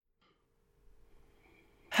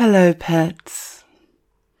Hello pets,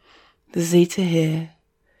 Zita here.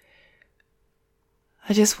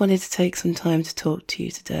 I just wanted to take some time to talk to you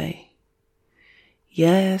today.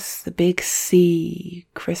 Yes, the big C,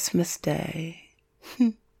 Christmas Day.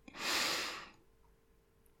 I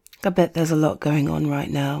bet there's a lot going on right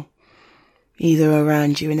now, either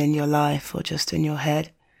around you and in your life or just in your head.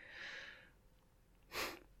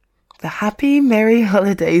 The happy, merry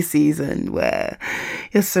holiday season where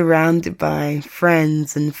you're surrounded by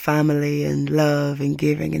friends and family and love and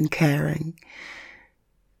giving and caring.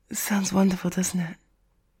 It sounds wonderful, doesn't it?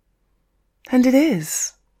 And it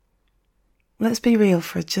is. Let's be real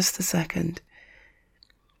for just a second.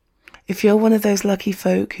 If you're one of those lucky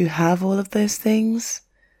folk who have all of those things,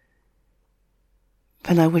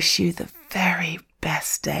 then I wish you the very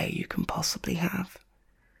best day you can possibly have.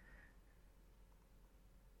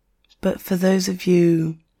 But for those of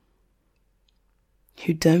you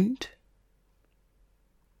who don't,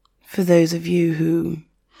 for those of you who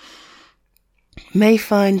may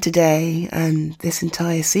find today and this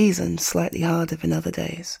entire season slightly harder than other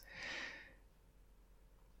days,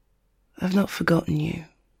 I've not forgotten you.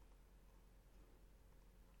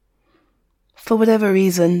 For whatever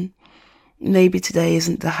reason, maybe today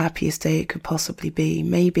isn't the happiest day it could possibly be.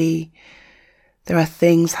 Maybe there are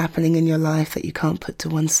things happening in your life that you can't put to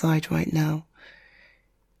one side right now.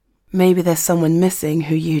 Maybe there's someone missing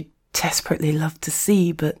who you desperately love to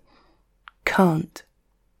see but can't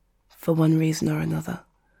for one reason or another.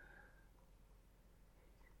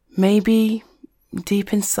 Maybe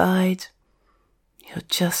deep inside you're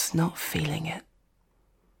just not feeling it.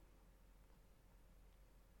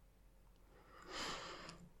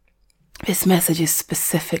 This message is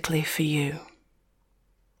specifically for you.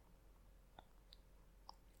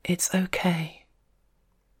 It's okay.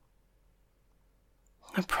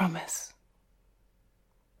 I promise.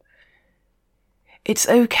 It's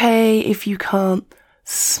okay if you can't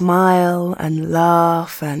smile and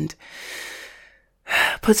laugh and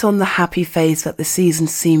put on the happy face that the season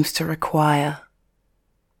seems to require.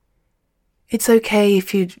 It's okay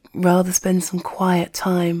if you'd rather spend some quiet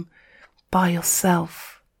time by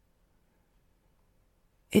yourself.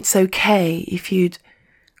 It's okay if you'd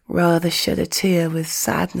rather shed a tear with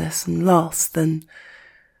sadness and loss than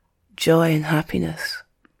joy and happiness.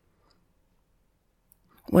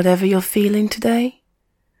 Whatever you're feeling today,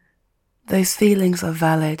 those feelings are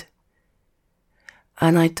valid.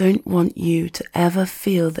 And I don't want you to ever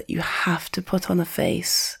feel that you have to put on a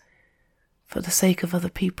face for the sake of other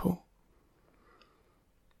people.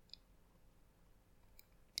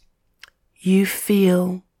 You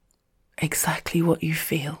feel exactly what you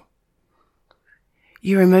feel.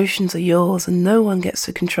 Your emotions are yours and no one gets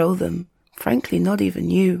to control them. Frankly, not even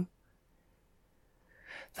you.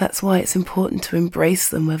 That's why it's important to embrace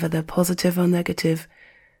them, whether they're positive or negative,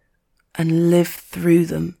 and live through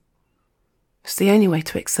them. It's the only way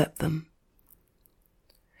to accept them.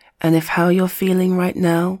 And if how you're feeling right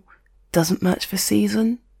now doesn't match the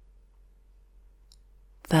season,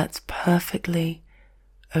 that's perfectly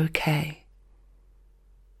okay.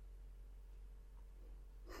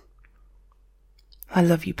 I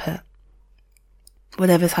love you, pet.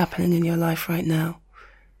 Whatever's happening in your life right now,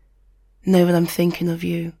 know that I'm thinking of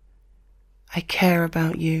you. I care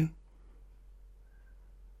about you.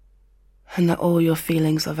 And that all your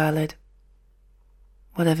feelings are valid,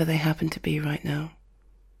 whatever they happen to be right now.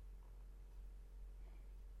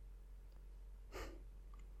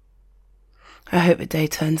 I hope the day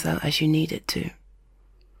turns out as you need it to,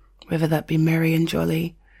 whether that be merry and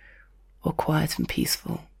jolly or quiet and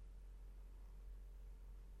peaceful.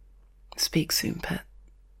 Speak soon, pet.